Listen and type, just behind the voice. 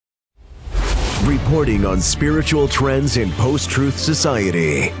reporting on spiritual trends in post-truth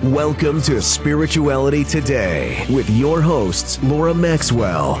society. Welcome to Spirituality Today with your hosts, Laura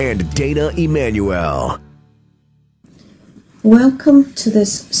Maxwell and Dana Emanuel. Welcome to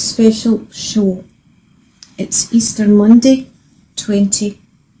this special show. It's Easter Monday,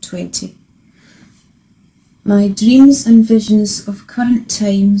 2020. My Dreams and Visions of Current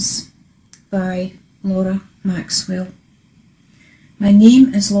Times by Laura Maxwell. My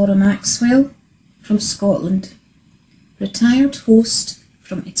name is Laura Maxwell from Scotland, retired host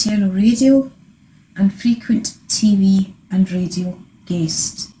from Eternal Radio and frequent TV and radio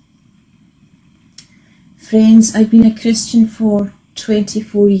guest. Friends, I've been a Christian for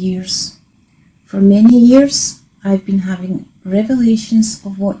 24 years. For many years, I've been having revelations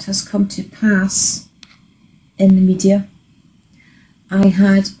of what has come to pass in the media. I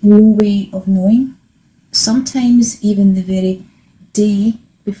had no way of knowing, sometimes even the very day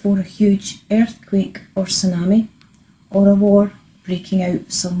before a huge earthquake or tsunami or a war breaking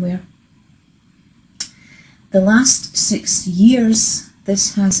out somewhere. The last 6 years,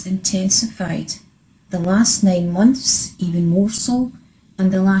 this has intensified. The last 9 months, even more so,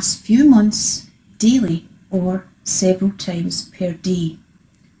 and the last few months, daily or several times per day.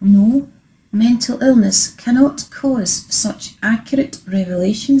 No, mental illness cannot cause such accurate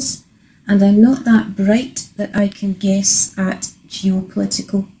revelations, and I'm not that bright that I can guess at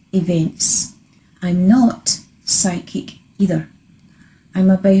geopolitical events. I'm not psychic either. I'm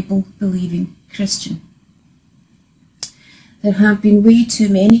a Bible-believing Christian. There have been way too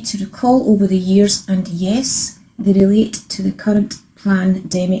many to recall over the years, and yes, they relate to the current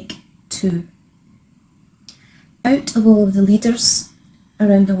pandemic too. Out of all of the leaders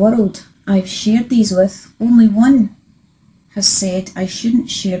around the world I've shared these with, only one has said I shouldn't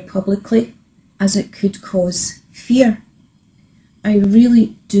share publicly as it could cause fear. I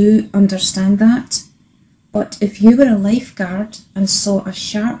really do understand that, but if you were a lifeguard and saw a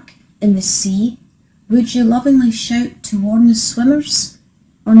shark in the sea, would you lovingly shout to warn the swimmers,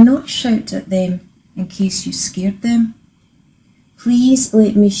 or not shout at them in case you scared them? Please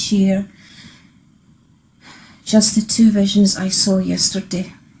let me share just the 2 visions I saw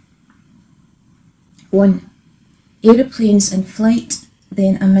yesterday. 1. Aeroplanes in flight,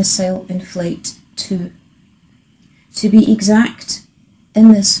 then a missile in flight. 2. To be exact,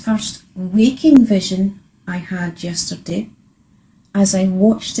 in this first waking vision I had yesterday, as I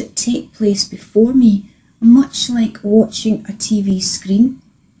watched it take place before me, much like watching a TV screen,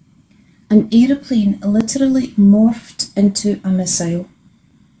 an aeroplane literally morphed into a missile.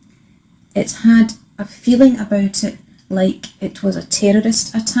 It had a feeling about it like it was a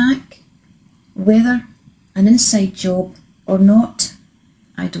terrorist attack. Whether an inside job or not,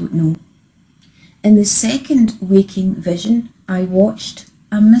 I don't know. In the second waking vision, I watched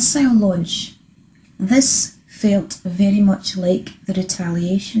a missile launch. This felt very much like the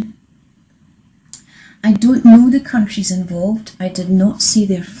retaliation. I don't know the countries involved, I did not see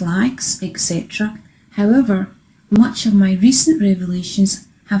their flags, etc. However, much of my recent revelations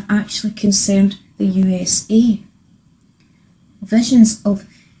have actually concerned the USA. Visions of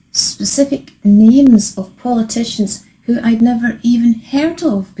specific names of politicians who I'd never even heard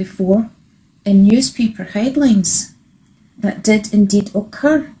of before in newspaper headlines that did indeed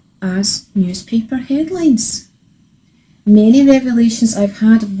occur as newspaper headlines. Many revelations I've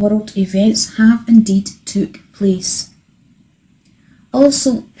had of world events have indeed took place.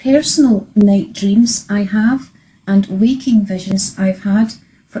 Also, personal night dreams I have and waking visions I've had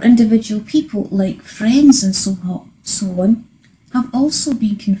for individual people like friends and so on have also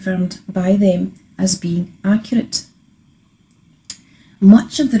been confirmed by them as being accurate.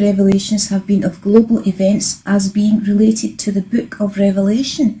 Much of the revelations have been of global events as being related to the book of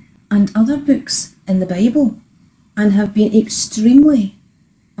Revelation and other books in the Bible, and have been extremely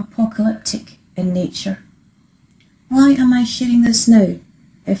apocalyptic in nature. Why am I sharing this now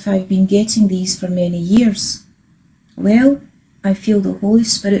if I've been getting these for many years? Well, I feel the Holy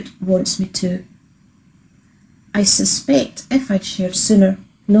Spirit wants me to. I suspect if I'd shared sooner,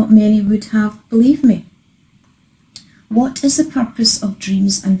 not many would have believed me. What is the purpose of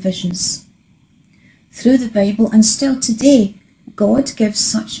dreams and visions? Through the Bible and still today, God gives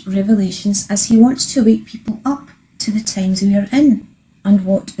such revelations as He wants to wake people up to the times we are in and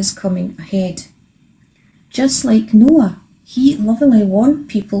what is coming ahead. Just like Noah, he lovingly warned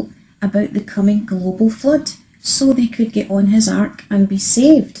people about the coming global flood so they could get on his ark and be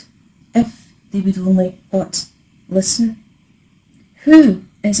saved, if they would only listen. Who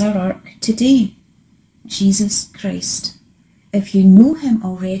is our ark today? Jesus Christ. If you know Him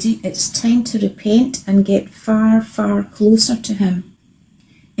already, it's time to repent and get far, far closer to Him.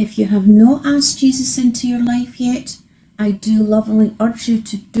 If you have not asked Jesus into your life yet, I do lovingly urge you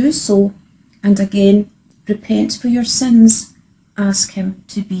to do so, and again, repent for your sins, ask him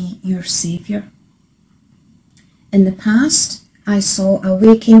to be your Saviour. In the past, I saw a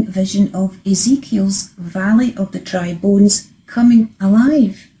waking vision of Ezekiel's Valley of the Dry Bones coming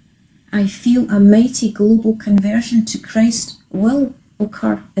alive. I feel a mighty global conversion to Christ will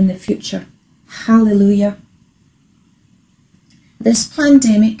occur in the future. Hallelujah. This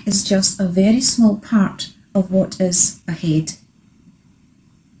pandemic is just a very small part of what is ahead.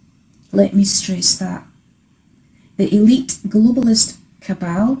 Let me stress that. The elite globalist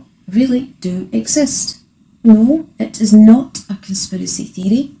cabal really do exist. No, it is not a conspiracy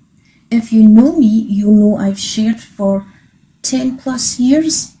theory. If you know me, you'll know I've shared for 10 plus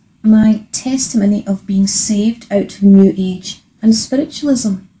years my testimony of being saved out of New Age and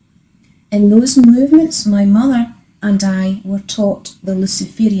spiritualism. In those movements, my mother and I were taught the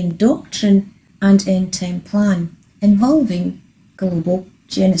Luciferian doctrine and end-time plan involving global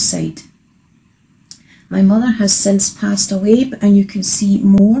genocide. My mother has since passed away, and you can see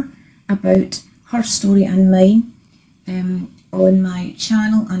more about her story and mine on my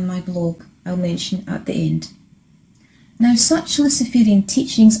channel and my blog I'll mention at the end. Now, such Luciferian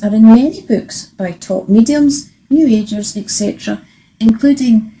teachings are in many books by top mediums, New Agers, etc.,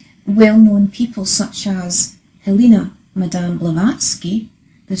 including well-known people such as Helena Madame Blavatsky,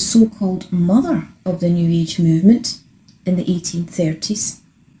 the so-called mother of the New Age movement in the 1830s,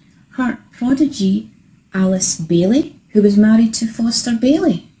 her prodigy Alice Bailey, who was married to Foster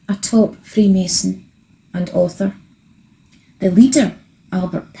Bailey, a top Freemason and author. The leader,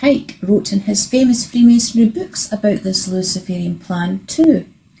 Albert Pike, wrote in his famous Freemasonry books about this Luciferian plan too,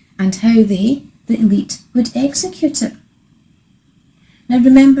 and how they, the elite, would execute it. Now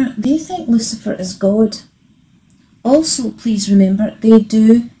remember, they think Lucifer is God. Also, please remember, they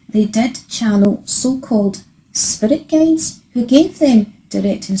did channel so-called spirit guides who gave them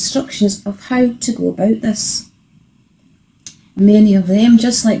direct instructions of how to go about this. Many of them,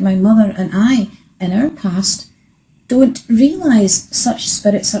 just like my mother and I in our past, don't realise such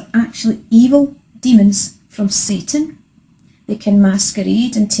spirits are actually evil demons from Satan. They can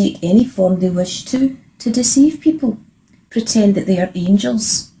masquerade and take any form they wish to deceive people, pretend that they are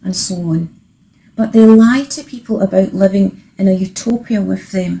angels, and so on. But they lie to people about living in a utopia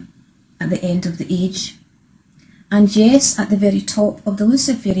with them at the end of the age. And yes, at the very top of the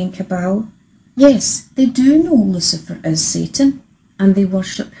Luciferian cabal, yes, they do know Lucifer is Satan, and they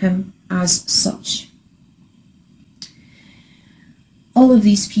worship him as such. All of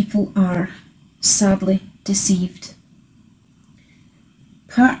these people are sadly deceived.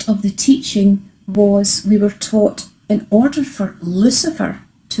 Part of the teaching was we were taught in order for Lucifer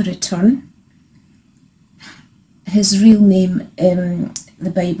to return, his real name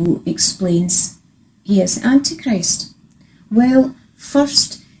the Bible explains, he is Antichrist. Well,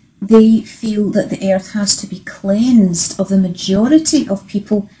 first they feel that the earth has to be cleansed of the majority of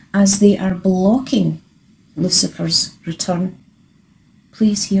people as they are blocking Lucifer's return.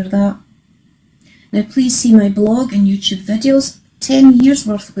 Please hear that. Now please see my blog and YouTube videos, 10 years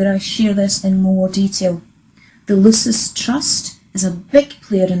worth, where I share this in more detail. The Lucis Trust is a big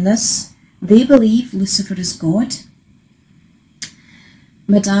player in this. They believe Lucifer is God.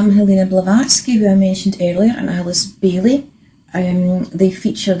 Madame Helena Blavatsky, who I mentioned earlier, and Alice Bailey, they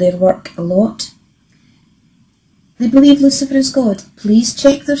feature their work a lot. They believe Lucifer is God. Please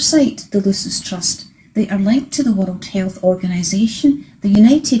check their site, the Lucis Trust. They are linked to the World Health Organization, the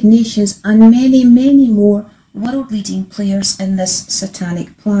United Nations, and many, many more world-leading players in this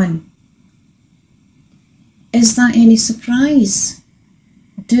satanic plan. Is that any surprise?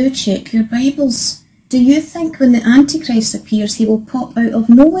 Do check your Bibles. Do you think when the Antichrist appears he will pop out of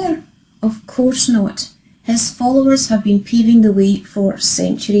nowhere? Of course not. His followers have been paving the way for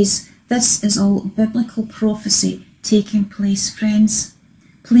centuries. This is all biblical prophecy taking place, friends.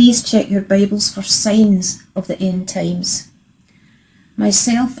 Please check your Bibles for signs of the end times.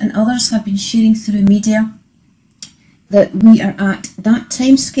 Myself and others have been sharing through media that we are at that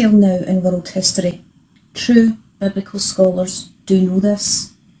time scale now in world history. True biblical scholars do know this.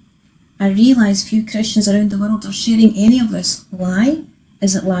 I realise few Christians around the world are sharing any of this. Why?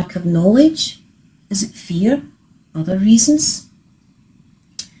 Is it lack of knowledge? Is it fear? Other reasons?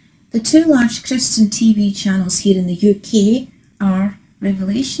 The two large Christian TV channels here in the UK are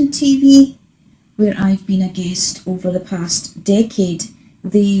Revelation TV, where I've been a guest over the past decade.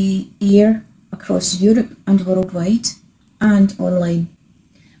 They air across Europe and worldwide, and online.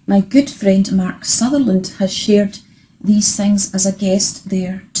 My good friend Mark Sutherland has shared these things as a guest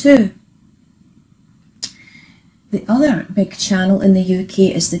there too. The other big channel in the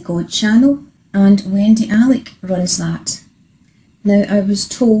UK is the God channel, and Wendy Alec runs that. Now, I was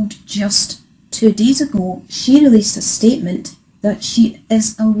told just 2 days ago she released a statement that she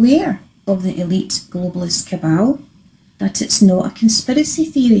is aware of the elite globalist cabal, that it's not a conspiracy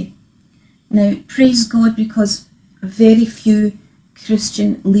theory. Now, praise God, because very few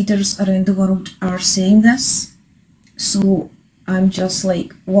Christian leaders around the world are saying this. So I'm just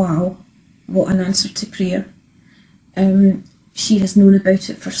like, wow, what an answer to prayer. She has known about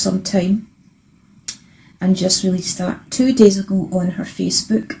it for some time and just released that 2 days ago on her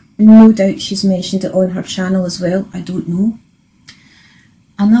Facebook. No doubt she's mentioned it on her channel as well, I don't know.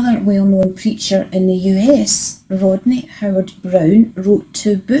 Another well-known preacher in the US, Rodney Howard-Browne, wrote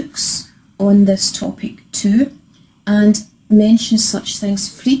 2 books on this topic too, and mentions such things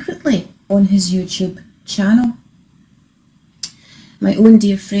frequently on his YouTube channel. My own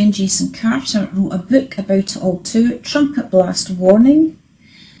dear friend Jason Carter wrote a book about it all too, Trumpet Blast Warning.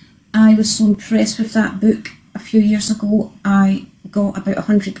 I was so impressed with that book a few years ago. I got about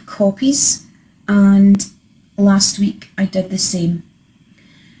 100 copies, and last week I did the same.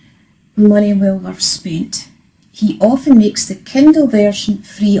 Money well worth spent. He often makes the Kindle version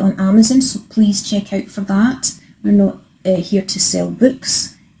free on Amazon, so please check out for that. We're not here to sell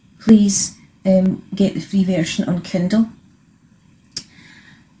books. Please get the free version on Kindle.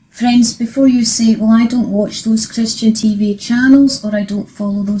 Friends, before you say, well, I don't watch those Christian TV channels, or I don't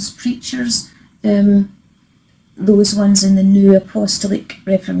follow those preachers, those ones in the New Apostolic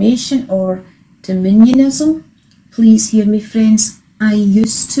Reformation or Dominionism, please hear me, friends. I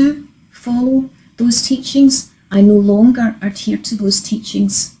used to follow those teachings. I no longer adhere to those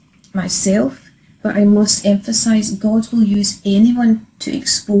teachings myself, but I must emphasize God will use anyone to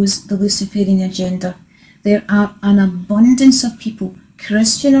expose the Luciferian agenda. There are an abundance of people,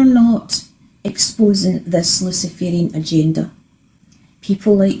 Christian or not, exposing this Luciferian agenda.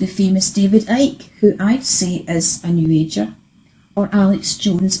 People like the famous David Icke, who I'd say is a New Ager, or Alex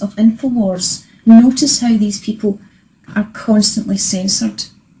Jones of Infowars. Notice how these people are constantly censored.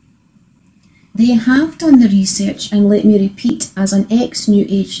 They have done the research, and let me repeat, as an ex-New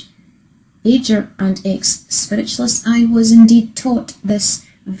Ager and ex-spiritualist, I was indeed taught this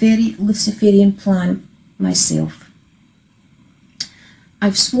very Luciferian plan myself.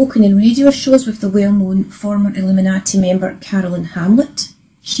 I've spoken in radio shows with the well-known former Illuminati member Carolyn Hamlet.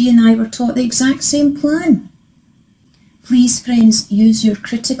 She and I were taught the exact same plan. Please, friends, use your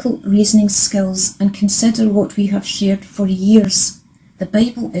critical reasoning skills and consider what we have shared for years. The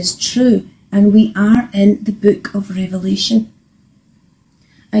Bible is true, and we are in the book of Revelation.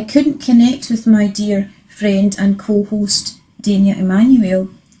 I couldn't connect with my dear friend and co-host Dana Emanuel,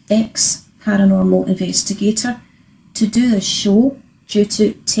 ex-paranormal investigator, to do this show due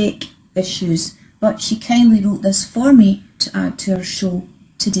to tech issues, but she kindly wrote this for me to add to our show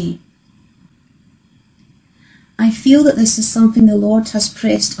today. I feel that this is something the Lord has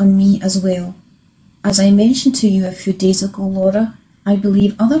pressed on me as well. As I mentioned to you a few days ago, Laura, I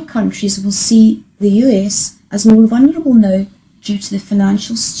believe other countries will see the US as more vulnerable now due to the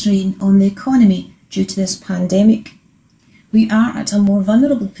financial strain on the economy due to this pandemic. We are at a more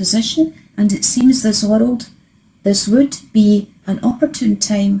vulnerable position, and it seems this would be an opportune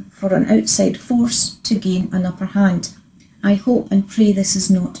time for an outside force to gain an upper hand. I hope and pray this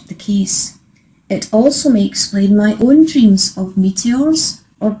is not the case. It also may explain my own dreams of meteors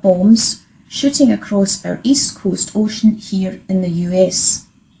or bombs shooting across our east coast ocean here in the US.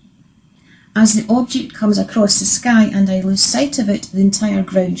 As the object comes across the sky and I lose sight of it, the entire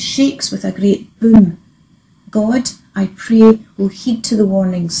ground shakes with a great boom. God, I pray, will heed to the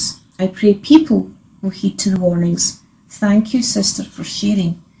warnings. I pray people will heed to the warnings. Thank you, sister, for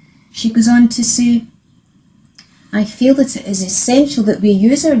sharing. She goes on to say, I feel that it is essential that we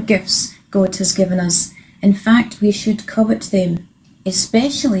use our gifts God has given us. In fact, we should covet them,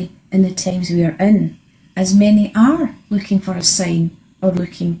 especially in the times we are in, as many are looking for a sign or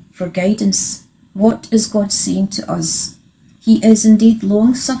looking for guidance. What is God saying to us? He is indeed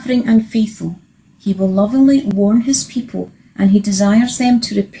long-suffering and faithful. He will lovingly warn his people, and he desires them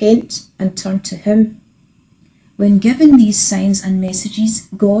to repent and turn to him. When given these signs and messages,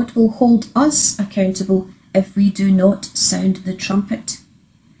 God will hold us accountable if we do not sound the trumpet.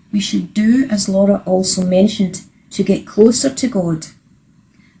 We should do as Laura also mentioned, to get closer to God,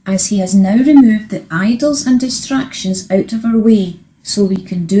 as he has now removed the idols and distractions out of our way, so we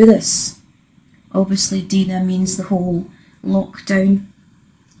can do this. Obviously, Dana means the whole lockdown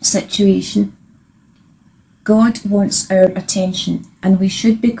situation. God wants our attention, and we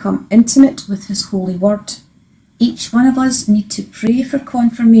should become intimate with his holy word. Each one of us need to pray for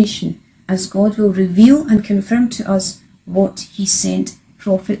confirmation as God will reveal and confirm to us what he sent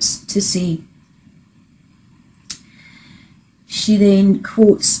prophets to say. She then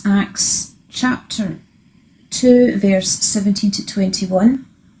quotes Acts chapter 2 verse 17 to 21.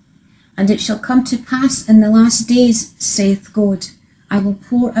 And it shall come to pass in the last days, saith God, I will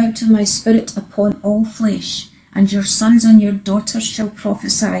pour out of my spirit upon all flesh, and your sons and your daughters shall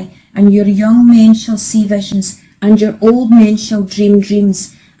prophesy, and your young men shall see visions, and your old men shall dream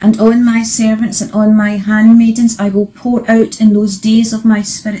dreams. And on my servants and on my handmaidens I will pour out in those days of my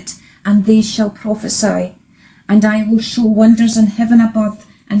spirit, and they shall prophesy. And I will show wonders in heaven above,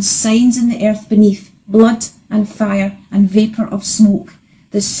 and signs in the earth beneath, blood and fire and vapour of smoke.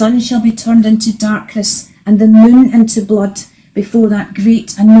 The sun shall be turned into darkness, and the moon into blood, before that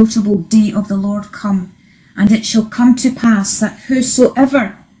great and notable day of the Lord come. And it shall come to pass that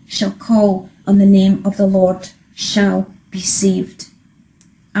whosoever shall call on the name of the Lord shall be saved.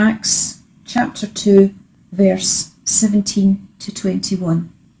 Acts chapter 2 verse 17 to 21.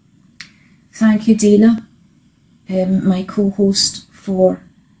 Thank you, Dana, my co-host, for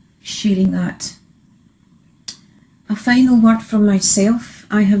sharing that. A final word from myself.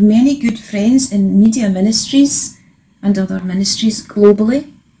 I have many good friends in media ministries and other ministries globally,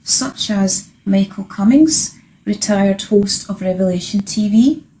 such as Michael Cummings, retired host of Revelation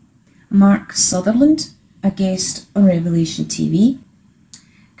TV, Mark Sutherland, a guest on Revelation TV,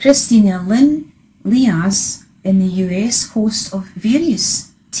 Christina Lynn Liaz in the US, host of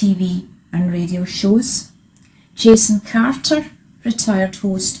various TV and radio shows, Jason Carter, retired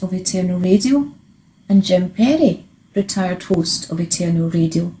host of Eternal Radio, and Jim Perry, retired host of Eternal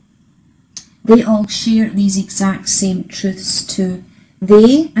Radio. They all share these exact same truths too.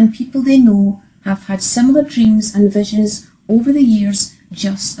 They and people they know have had similar dreams and visions over the years,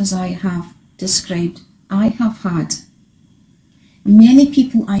 just as I have described. I have had. Many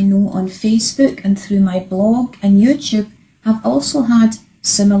people I know on Facebook and through my blog and YouTube have also had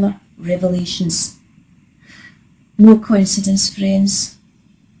similar revelations. No coincidence, friends.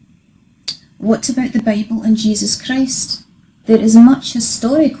 What about the Bible and Jesus Christ? There is much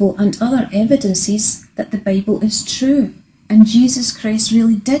historical and other evidences that the Bible is true, and Jesus Christ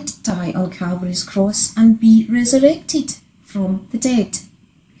really did die on Calvary's cross and be resurrected from the dead.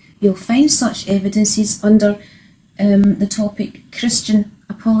 You'll find such evidences under the topic Christian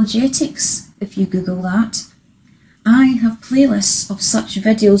apologetics, if you Google that. I have playlists of such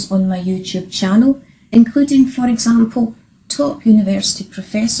videos on my YouTube channel, including, for example, top university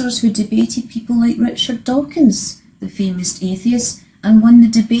professors who debated people like Richard Dawkins, the famous atheist, and won the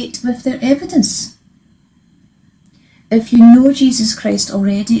debate with their evidence. If you know Jesus Christ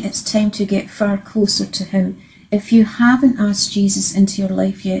already, it's time to get far closer to him. If you haven't asked Jesus into your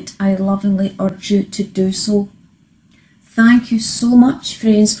life yet, I lovingly urge you to do so. Thank you so much,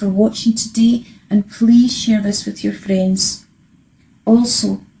 friends, for watching today, and please share this with your friends.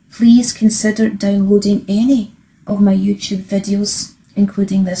 Also, please consider downloading any of my YouTube videos,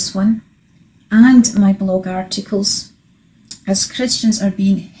 including this one, and my blog articles, as Christians are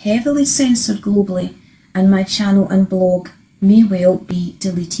being heavily censored globally, and my channel and blog may well be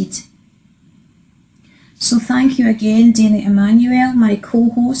deleted. So thank you again, Dana Emmanuel, my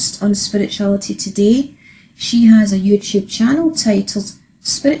co-host on Spirituality Today. She has a YouTube channel titled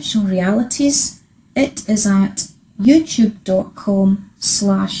Spiritual Realities. It is at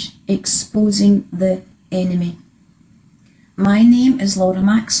youtube.com/exposing the enemy. My name is Laura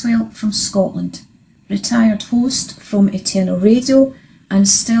Maxwell from Scotland, retired host from Eternal Radio and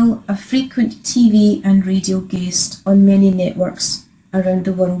still a frequent TV and radio guest on many networks around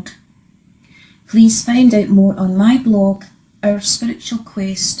the world. Please find out more on my blog,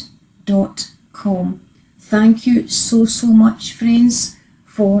 ourspiritualquest.com. Thank you so much, friends,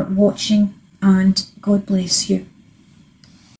 for watching, and God bless you.